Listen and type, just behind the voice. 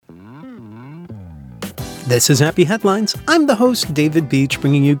This is Happy Headlines. I'm the host, David Beach,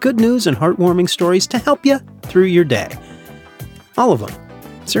 bringing you good news and heartwarming stories to help you through your day. All of them.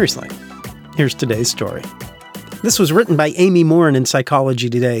 Seriously. Here's today's story. This was written by Amy Morin in Psychology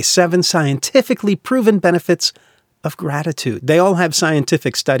Today. 7 scientifically proven benefits of gratitude. They all have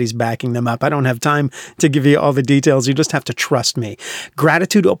scientific studies backing them up. I don't have time to give you all the details. You just have to trust me.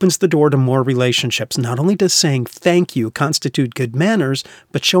 Gratitude opens the door to more relationships. Not only does saying thank you constitute good manners,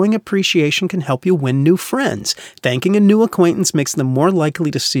 but showing appreciation can help you win new friends. Thanking a new acquaintance makes them more likely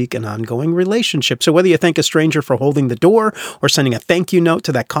to seek an ongoing relationship. So whether you thank a stranger for holding the door or sending a thank you note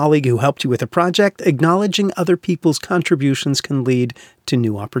to that colleague who helped you with a project, acknowledging other people's contributions can lead to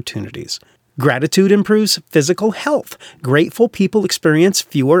new opportunities. Gratitude improves physical health. Grateful people experience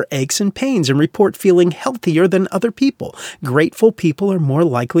fewer aches and pains and report feeling healthier than other people. Grateful people are more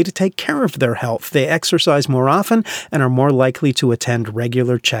likely to take care of their health. They exercise more often and are more likely to attend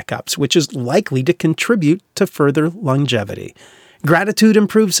regular checkups, which is likely to contribute to further longevity. Gratitude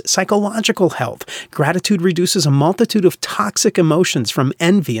improves psychological health. Gratitude reduces a multitude of toxic emotions from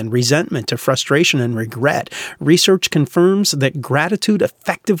envy and resentment to frustration and regret. Research confirms that gratitude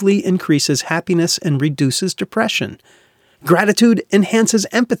effectively increases happiness and reduces depression. Gratitude enhances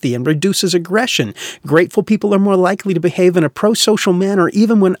empathy and reduces aggression. Grateful people are more likely to behave in a pro-social manner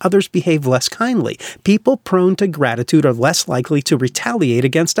even when others behave less kindly. People prone to gratitude are less likely to retaliate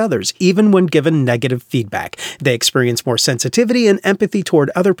against others, even when given negative feedback. They experience more sensitivity and empathy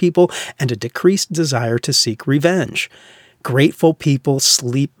toward other people and a decreased desire to seek revenge. Grateful people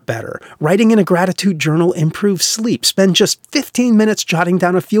sleep better. Writing in a gratitude journal improves sleep. Spend just 15 minutes jotting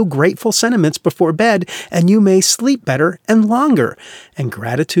down a few grateful sentiments before bed, and you may sleep better and longer. And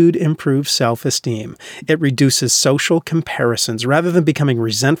gratitude improves self-esteem. It reduces social comparisons. Rather than becoming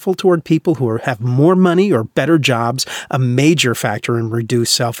resentful toward people who have more money or better jobs, a major factor in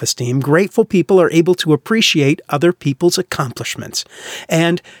reduced self-esteem, grateful people are able to appreciate other people's accomplishments.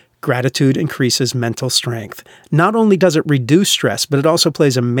 And gratitude increases mental strength. Not only does it reduce stress, but it also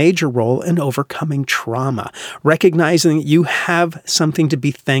plays a major role in overcoming trauma. Recognizing that you have something to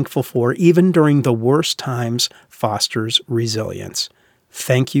be thankful for, even during the worst times, fosters resilience.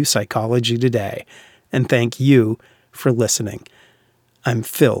 Thank you, Psychology Today, and thank you for listening. I'm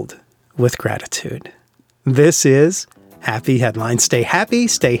filled with gratitude. This is Happy Headlines. Stay happy,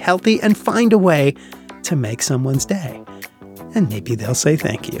 stay healthy, and find a way to make someone's day. And maybe they'll say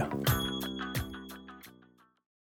thank you.